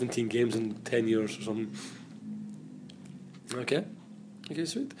something like 17 games in 10 years or something. Okay,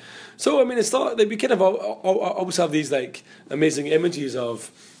 sweet. So I mean, it's not like we kind of always have these like amazing images of,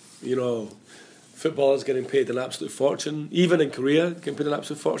 footballers getting paid an absolute fortune, even in Korea getting paid an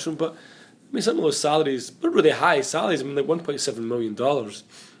absolute fortune. But I mean, some of those salaries are really high salaries. I mean, like $1.7 million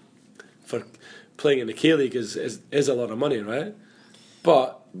for playing in the K League is a lot of money, right?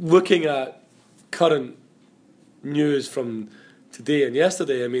 But looking at current news from today and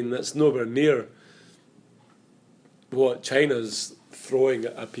yesterday, I mean, that's nowhere near what China's throwing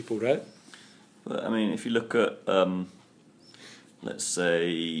at people, right? But I mean, if you look at, let's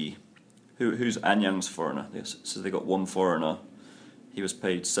say, who's Anyang's foreigner? So they got one foreigner. He was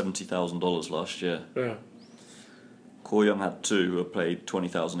paid $70,000 last year. Yeah. Ko-young had 2 who were paid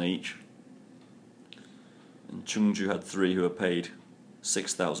 $20,000 each. And Chungju had 3 who were paid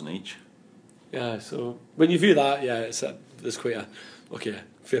 $6,000 each. Yeah, so when you view that, it's quite a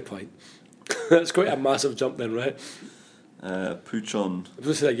fair point. It's quite a massive jump then, right? Puchon, I was going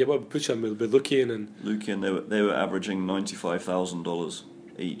to say, yeah, what Puchon will be looking and... Lukian, they were averaging $95,000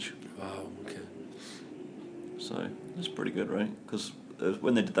 each. Wow, okay. So that's pretty good, right? Because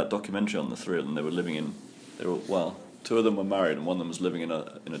when they did that documentary on the three of them, they were living in... two of them were married and one of them was living in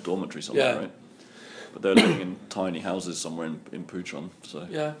a dormitory somewhere, right? But they were living in tiny houses somewhere in Puchon, so...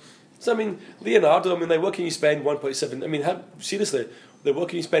 Yeah. So, I mean, Leonardo, what can you spend 1.7... I mean, seriously, what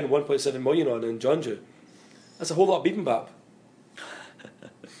can you spend 1.7 million on in Jeonju? That's a whole lot of bibimbap.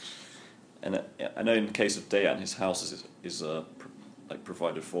 And I know in the case of Dayan, his house is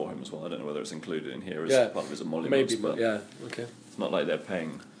provided for him as well. I don't know whether it's included in here as part of his emoluments. Maybe, but yeah, okay. It's not like they're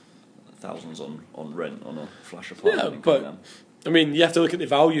paying thousands on rent on a flash apartment. Yeah, but I mean, you have to look at the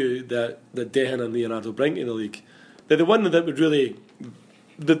value that Dayan and Leonardo bring to the league. They're the one that would really...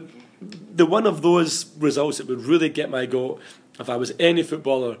 The one of those results that would really get my goat if I was any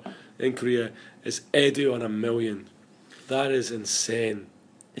footballer in Korea is Edu on $1 million. That is insane.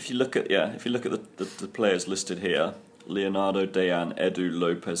 If you look at the players listed here, Leonardo, Dayan, Edu,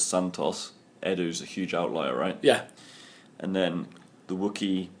 Lopez, Santos. Edu's a huge outlier, right? Yeah. And then the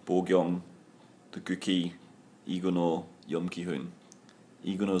Wookie, Borgyong, the Guki, Igono, Yom Ki-hoon.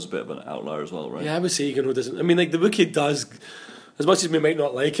 Igono's a bit of an outlier as well, right? Yeah, I would say Igono doesn't. I mean, like the Wookie does, as much as we might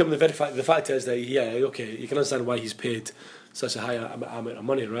not like him. The fact is that you can understand why he's paid such a high amount of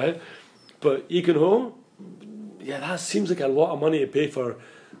money, right? But Igono, that seems like a lot of money to pay for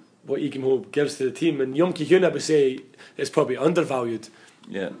what Igono gives to the team. And Yom Ki-hoon, I would say, is probably undervalued.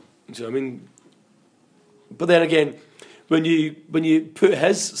 Yeah. So I mean, but then again, when you put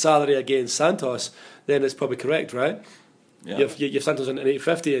his salary against Santos, then it's probably correct, right? Yeah. You have Santos in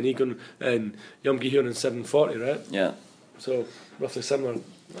 $850 and Egon and Yom Ki-hoon in $740, right? Yeah. So roughly similar.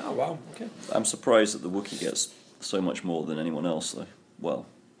 Oh wow, okay. I'm surprised that the Wookiee gets so much more than anyone else, though. Well,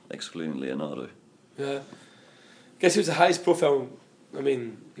 excluding Leonardo. Yeah. Guess he was the highest profile. I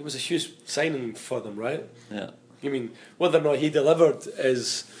mean, it was a huge signing for them, right? Yeah. I mean, whether or not he delivered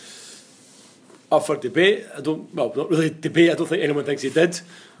is up for debate. Not really debate. I don't think anyone thinks he did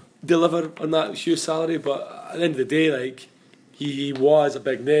deliver on that huge salary, but at the end of the day, like, he was a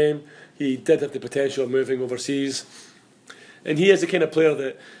big name. He did have the potential of moving overseas. And he is the kind of player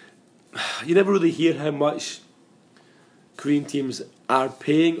that you never really hear how much Korean teams are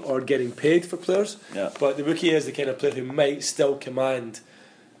paying or getting paid for players. Yeah. But the Wookiee is the kind of player who might still command,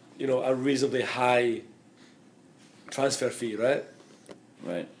 a reasonably high transfer fee, right?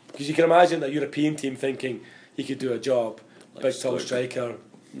 Right. Because you can imagine a European team thinking he could do a job, Like big tall Stoke. striker,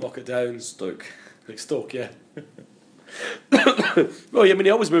 knock it down. Stoke. Like Stoke, yeah. Well, I mean, he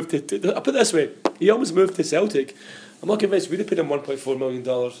always moved to... I'll put it this way. He always moved to Celtic. I'm not convinced we'd have paid him $1.4 million.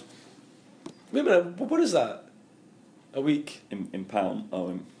 Wait a minute, what is that? A week? In pound,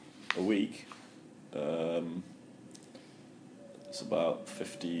 a week. It's about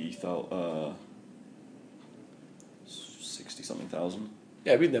 60-something thousand.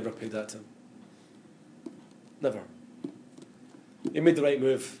 Yeah, we'd never paid that to him. Never. He made the right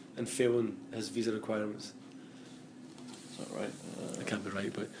move in failing his visa requirements. Is that right? It can't be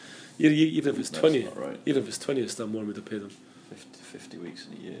right, but even if it's 20, it's not right. even if it's 20, it's still more we'd have paid him. 50 weeks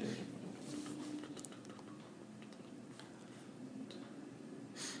in a year.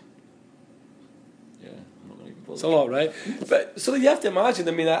 Yeah, I'm not going to even bother. It's a lot, right? But so you have to imagine.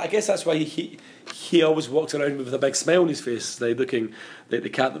 I mean, I guess that's why he always walks around with a big smile on his face, like looking like the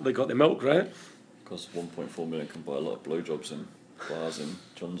cat that got the milk, right? Because 1.4 million can buy a lot of blowjobs in bars in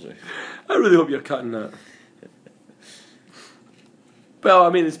Jeonju. I really hope you're cutting that. Well, I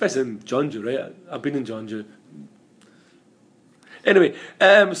mean, especially in Jeonju, right? I've been in Jeonju. Anyway,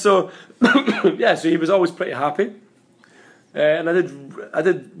 so yeah, so he was always pretty happy, and I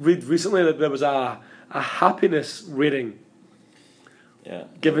did read recently that there was a happiness rating Yeah.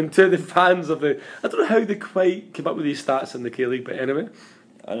 given to the fans of the... I don't know how they quite came up with these stats in the K-League, but anyway.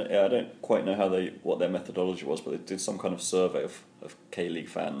 I don't quite know what their methodology was, but they did some kind of survey of K-League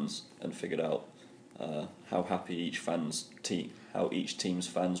fans and figured out how happy each team's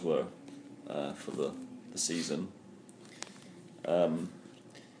fans were for the season. Do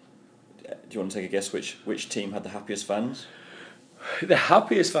you want to take a guess which team had the happiest fans? The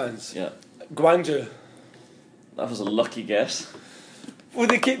happiest fans? Yeah. Gwangju. That was a lucky guess. Well,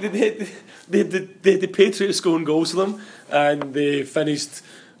 the Patriots scoring goals to them, and they finished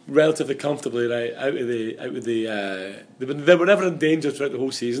relatively comfortably right out of the. They were never in danger throughout the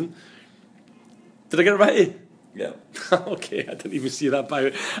whole season. Did I get it right? Yeah. Okay, I didn't even see that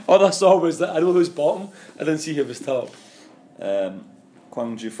by. All I saw was that I know who's bottom. I didn't see who was top.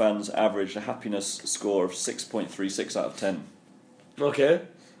 Gwangju fans averaged a happiness score of 6.36 out of 10. Okay.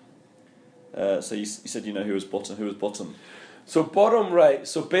 So you said you know who was bottom. Who was bottom? So bottom, right.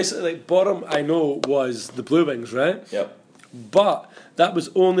 So basically, bottom I know was the Blue Wings, right? Yep. But that was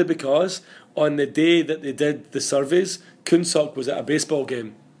only because on the day that they did the surveys, Kunsok was at a baseball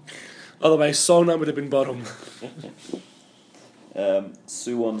game. Otherwise, Songnam would have been bottom.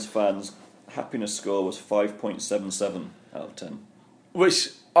 Suwon's fans' happiness score was 5.77 out of 10.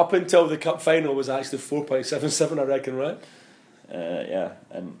 Which, up until the cup final, was actually 4.77, I reckon, right? Yeah,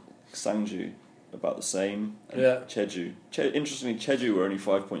 and Sangju about the same. And Yeah. Cheju. Interestingly, Cheju were only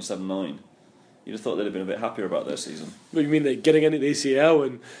 5.79. You'd have thought they'd have been a bit happier about their season. What do you mean, like getting into the ACL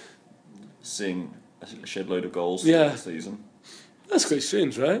and... Seeing a shed load of goals Yeah. this season. That's quite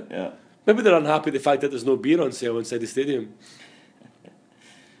strange, right? Yeah. Maybe they're unhappy with the fact that there's no beer on sale inside the stadium.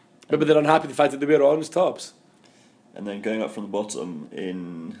 Maybe they're unhappy with the fact that they wear orange tops. And then going up from the bottom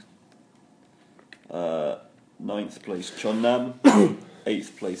in 9th place Cheonnam,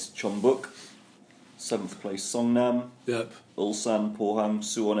 8th place Jeonbuk, 7th place Songnam, Yep. Ulsan, Pohang,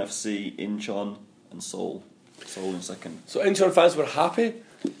 Suwon FC, Incheon and Seoul. Seoul in second. So Incheon fans were happy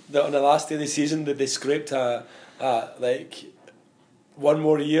that on the last day of the season that they scraped like one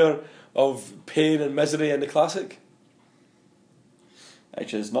more year of pain and misery in the Classic.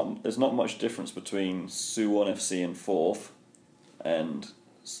 Actually, there's not much difference between Suwon FC in 4th and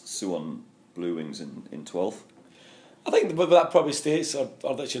Suwon Blue Wings in 12th. I think what that probably states, or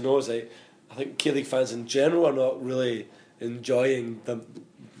that you know, is like, I think K-League fans in general are not really enjoying them.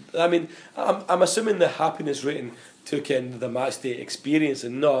 I mean, I'm assuming the happiness rating took in the match day experience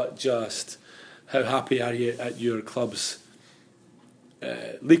and not just how happy are you at your club's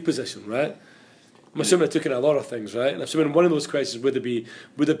league position, right? I'm assuming it took in a lot of things, right? And I'm assuming one of those questions would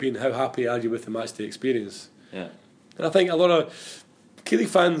have been how happy are you with the match day experience? Yeah. And I think a lot of K-League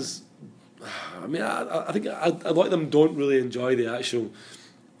fans, I mean, I think a lot of them don't really enjoy the actual...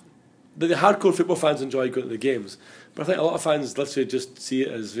 The hardcore football fans enjoy going to the games, but I think a lot of fans literally just see it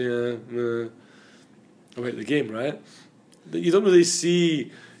as about the game, right? You don't really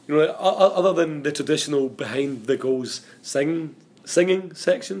see, you know, other than the traditional behind the goals singing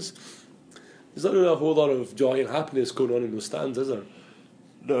sections. There's not really a whole lot of joy and happiness going on in those stands, is there?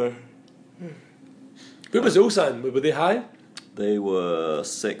 No. Where was Ulsan? Were they high? They were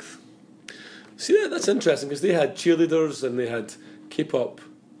 6th. See, that's interesting because they had cheerleaders and they had K-pop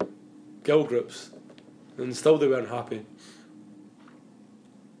girl groups, and still they weren't happy.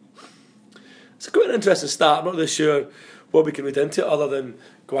 It's quite an interesting stat. I'm not really sure what we can read into it other than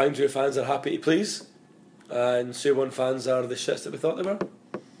Gwangju fans are happy to please, and Suwon fans are the shits that we thought they were.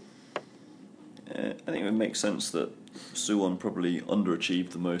 I think it makes sense that Suwon probably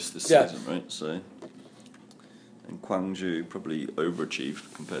underachieved the most this Yeah. season, right? So, and Gwangju probably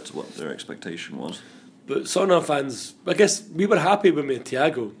overachieved compared to what their expectation was. But Songnam fans, I guess we were happy when we had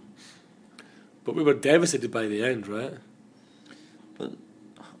Thiago, but we were devastated by the end, right? But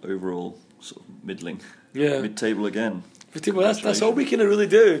overall, sort of middling, Yeah. mid-table again. Well, that's all we can really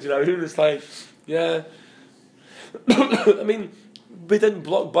do. Do you know what I mean? It's like, yeah. I mean, we didn't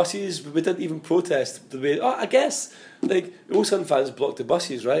block buses. We didn't even protest the way. Oh, I guess like Ulsan fans blocked the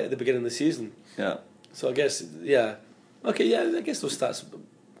buses right at the beginning of the season. Yeah. So I guess yeah. Okay, yeah. I guess those stats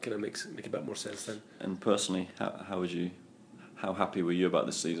kind of make a bit more sense then. And personally, how happy were you about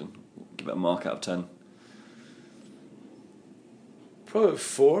this season? Give it a mark out of 10. Probably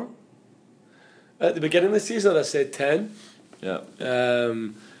 4. At the beginning of the season, I said 10. Yeah.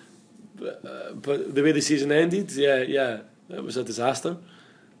 But the way the season ended, yeah, it was a disaster.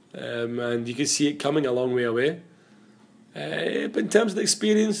 And you could see it coming a long way away. But in terms of the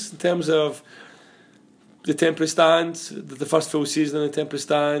experience, in terms of the temporary stand, the first full season in the temporary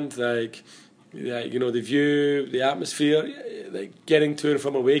stand, like, you know, the view, the atmosphere, like getting to and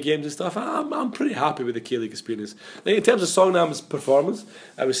from away games and stuff, I'm pretty happy with the K-League experience. Like in terms of Songnam's performance,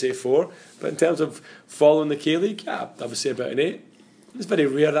 I would say 4. But in terms of following the K-League, I would say about an 8. It's very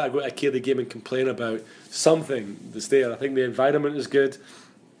rare that I go to a K-League game and complain about something that's there. I think the environment is good.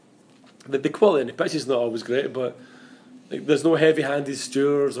 The quality in the pitch is not always great, but like, there's no heavy-handed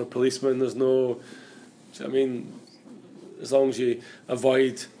stewards or policemen. There's no... I mean, as long as you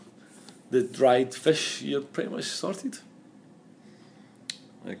avoid the dried fish, you're pretty much sorted.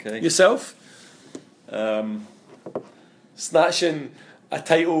 Okay. Yourself? Snatching a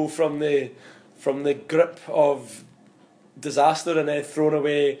title from the grip of disaster and then throwing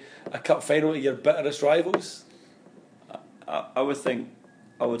away a cup final to your bitterest rivals? I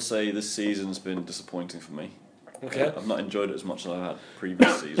would say this season's been disappointing for me. Okay. I've not enjoyed it as much as I had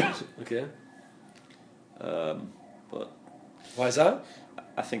previous seasons. Okay. But Why is that?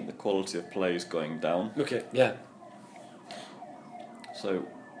 I think the quality of play is going down. Okay, yeah. So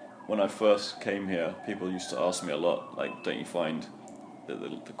when I first came here, people used to ask me a lot, like, don't you find that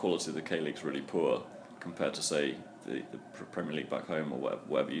the quality of the K-League's really poor compared to, say, the Premier League back home or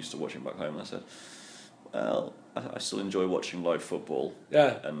whatever you used to watching back home? And I said, well, I still enjoy watching live football.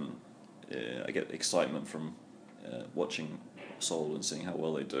 Yeah. And I get excitement from watching Seoul and seeing how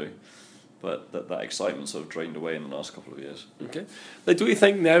well they do. But that excitement sort of drained away in the last couple of years. Okay. Like, do you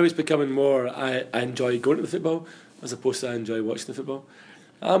think now it's becoming more I enjoy going to the football as opposed to I enjoy watching the football?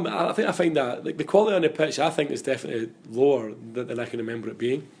 I find that like the quality on the pitch, I think, is definitely lower than I can remember it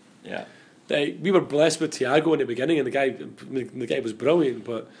being. Yeah. Like, we were blessed with Thiago in the beginning, and the guy was brilliant.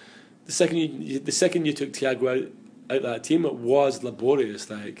 But the second you took Thiago out that team, it was laborious.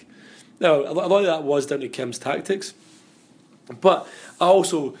 Like, now a lot of that was down to Kim's tactics, but I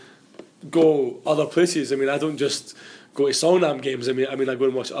also go other places. I mean, I don't just go to Songnam games. I mean, I go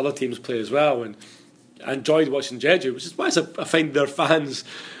and watch other teams play as well, and I enjoyed watching Jeju, which is why I find their fans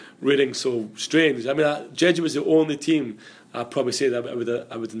rating so strange. I mean, Jeju was the only team I'd probably say that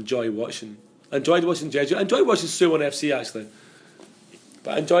I would enjoy watching. I enjoyed watching Jeju. I enjoyed watching Suwon FC actually,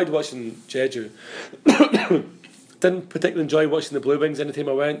 but I enjoyed watching Jeju. Didn't particularly enjoy watching the Blue Wings anytime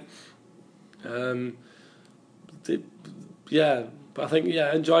I went. But I think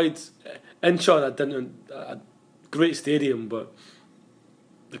I enjoyed Incheon. I didn't. Great stadium, but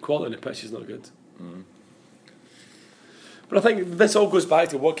the quality on the pitch is not good. Mm. But I think this all goes back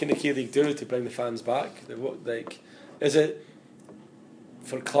to what can the K-League do to bring the fans back? Is it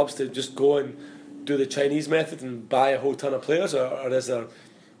for clubs to just go and do the Chinese method and buy a whole ton of players, or is there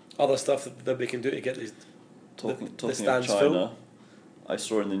other stuff that they can do to get the stands of China, filled? I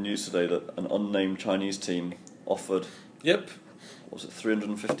saw in the news today that an unnamed Chinese team offered. Yep. Was it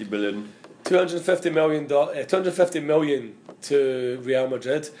 350 billion? $250 million to Real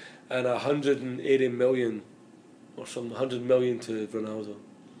Madrid and 180 million or some 100 million to Ronaldo.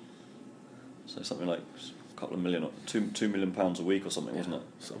 So something like a couple of million, £2 million a week or something, wasn't it?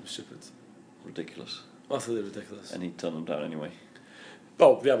 Something stupid. Ridiculous. Utterly ridiculous. And he turned them down anyway.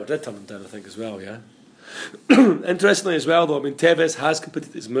 Well, Real Madrid turned them down, I think, as well, yeah. Interestingly as well, though, I mean, Tevez has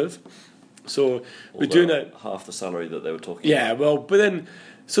completed his move. So we're doing it half the salary that they were talking about. Yeah, well, but then,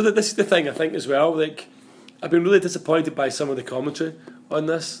 so that this is the thing, I think, as well, like, I've been really disappointed by some of the commentary on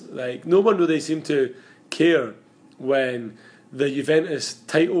this. Like, no one really seemed to care when the Juventus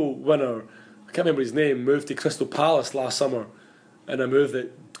title winner, I can't remember his name, moved to Crystal Palace last summer in a move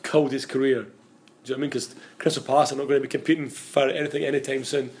that killed his career. Do you know what I mean? Because Crystal Palace are not going to be competing for anything anytime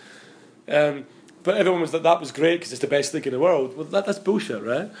soon. But everyone was like, that was great because it's the best league in the world. Well, that's bullshit,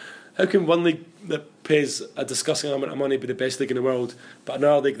 right? How can one league that pays a disgusting amount of money be the best league in the world, but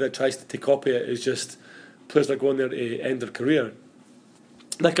another league that tries to copy it is just players that are going there to end their career?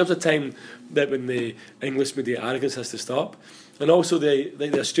 There comes a time that when the English media arrogance has to stop, and also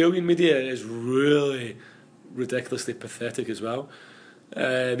the Australian media is really ridiculously pathetic as well.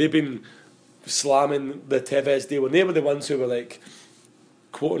 They've been slamming the Tevez deal, and they were the ones who were like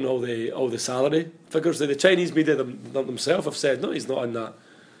quoting all the salary figures. The Chinese media themselves have said no, he's not on that.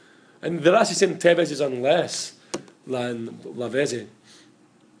 And they're actually saying Tevez is on less than Lavezzi.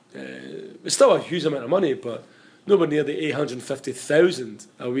 It's still a huge amount of money, but nowhere near the 850,000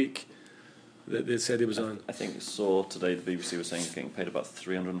 a week that they said he was on. I think I saw today the BBC was saying he's getting paid about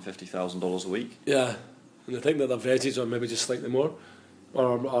 $350,000 a week. Yeah, and I think that Lavezzi's on maybe just slightly more,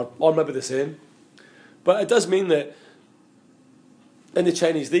 or maybe the same. But it does mean that in the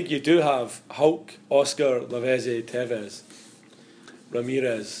Chinese league you do have Hulk, Oscar, Lavezzi, Tevez,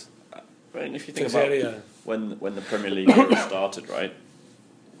 Ramirez. Right, and if you think Tezeria. about when the Premier League first started, right,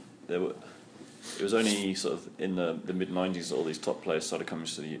 it was only sort of in the mid '90s that all these top players started coming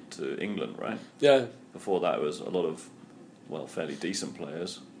to England, right? Yeah. Before that, it was a lot of fairly decent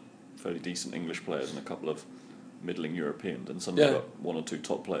players, fairly decent English players, and a couple of middling Europeans, and suddenly got one or two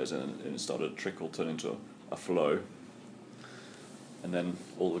top players in, and it started to trickle, turn into a flow. And then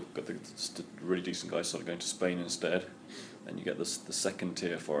all the really decent guys started going to Spain instead, and you get the second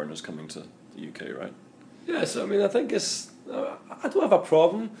tier foreigners coming to the UK, right? Yes, I mean, I think it's. I don't have a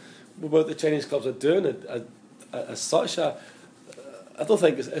problem with what the Chinese clubs are doing as such. I don't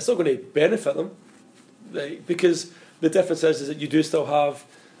think it's not going to benefit them, because the difference is that you do still have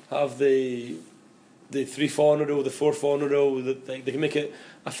the 3-4 in a row, the 4-4 in a row. They can make it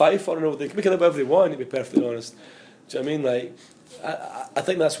a 5-4 in a row. They can make it whatever they want, to be perfectly honest. Do you know what I mean? Like, I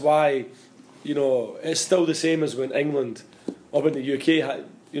think that's why, it's still the same as when England or when the UK had,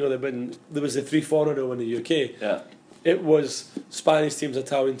 there was the 3-4 in a row in the UK. Yeah. It was Spanish teams,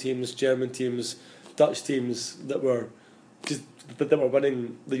 Italian teams, German teams, Dutch teams that were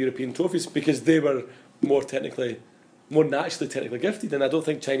winning the European trophies because they were more technically more naturally technically gifted, and I don't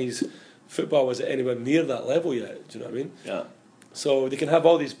think Chinese football was at anywhere near that level yet. Do you know what I mean? Yeah. So they can have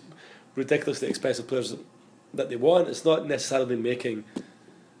all these ridiculously expensive players that they want. It's not necessarily making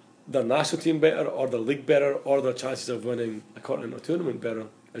their national team better, or their league better, or their chances of winning a continental tournament better,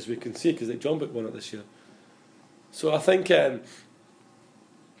 as we can see, because like John Book won it this year. So I think,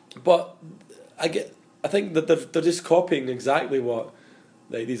 but I think that they're just copying exactly what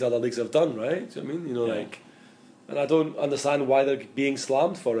like these other leagues have done, right? Do you know what I mean? You know, Yeah. like, and I don't understand why they're being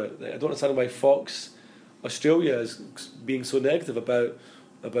slammed for it. Like, I don't understand why Fox Australia is being so negative about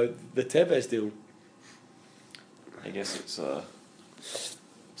the Tevez deal. I guess it's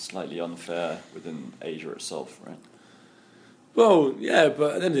slightly unfair within Asia itself, right? Well, yeah,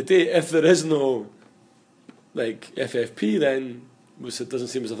 but at the end of the day, if there is no like FFP, then which it doesn't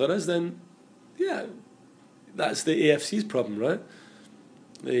seem as if there is, then yeah, that's the AFC's problem, right?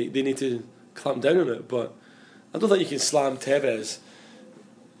 They need to clamp down on it, but I don't think you can slam Tevez.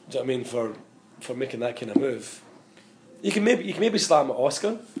 Do you know what I mean, for making that kind of move? You can maybe slam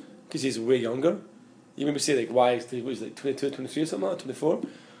Oscar because he's way younger. You maybe say like why he's like 22, 23 or something like that, 24.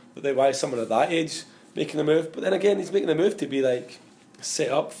 But then why is someone at that age making the move? But then again, he's making the move to be like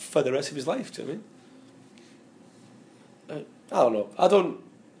set up for the rest of his life. Do you know what I mean? I don't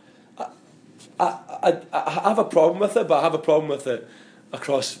know. I have a problem with it, but I have a problem with it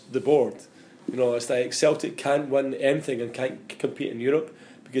across the board. You know, it's like Celtic can't win anything and can't compete in Europe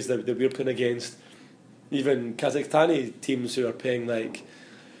because we're playing against even Kazakhstani teams who are paying like,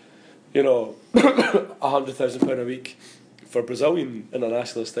 you know, £100,000 a week for Brazilian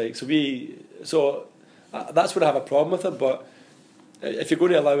international stakes. So that's where I have a problem with it. But if you're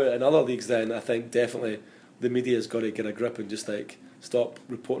going to allow it in other leagues, then I think definitely the media's got to get a grip and just like stop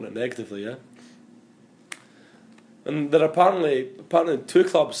reporting it negatively. Yeah. And there are apparently 2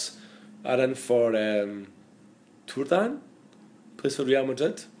 clubs are in for Tourdan, plays for Real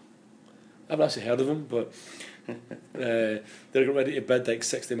Madrid. I haven't actually heard of him, but they're getting ready to bid like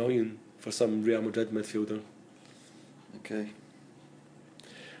 60 million for some Real Madrid midfielder. Okay.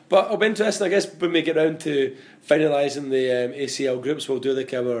 But it'll be interesting, I guess, when we get round to finalising the ACL groups, we'll do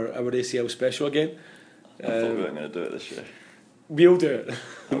like our ACL special again. I thought we weren't going to do it this year. We'll do it.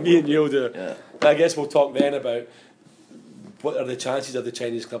 Me and you'll do it. Yeah. I guess we'll talk then about what are the chances of the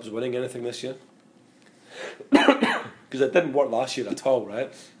Chinese clubs winning anything this year. Because it didn't work last year at all,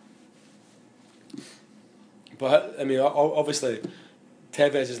 right? But, I mean, obviously,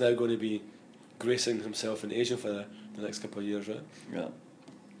 Tevez is now going to be gracing himself in Asia for the next couple of years, right? Yeah.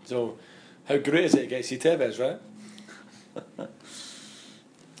 So, how great is it to get to see Tevez, right?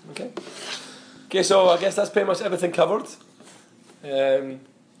 Okay, so I guess that's pretty much everything covered.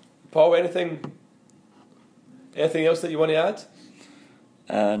 Paul, anything else that you want to add?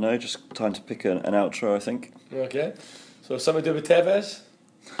 No, just time to pick an outro, I think. Okay. So, something to do with Tevez?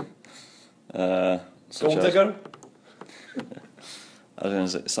 Gold digger? I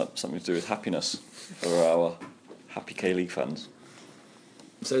don't know, it's something to do with happiness for our happy K-League fans.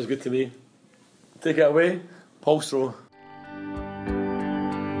 Sounds good to me. Take it away, Paul Stroh.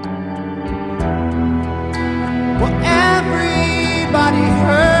 Well, everybody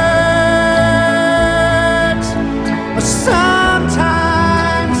heard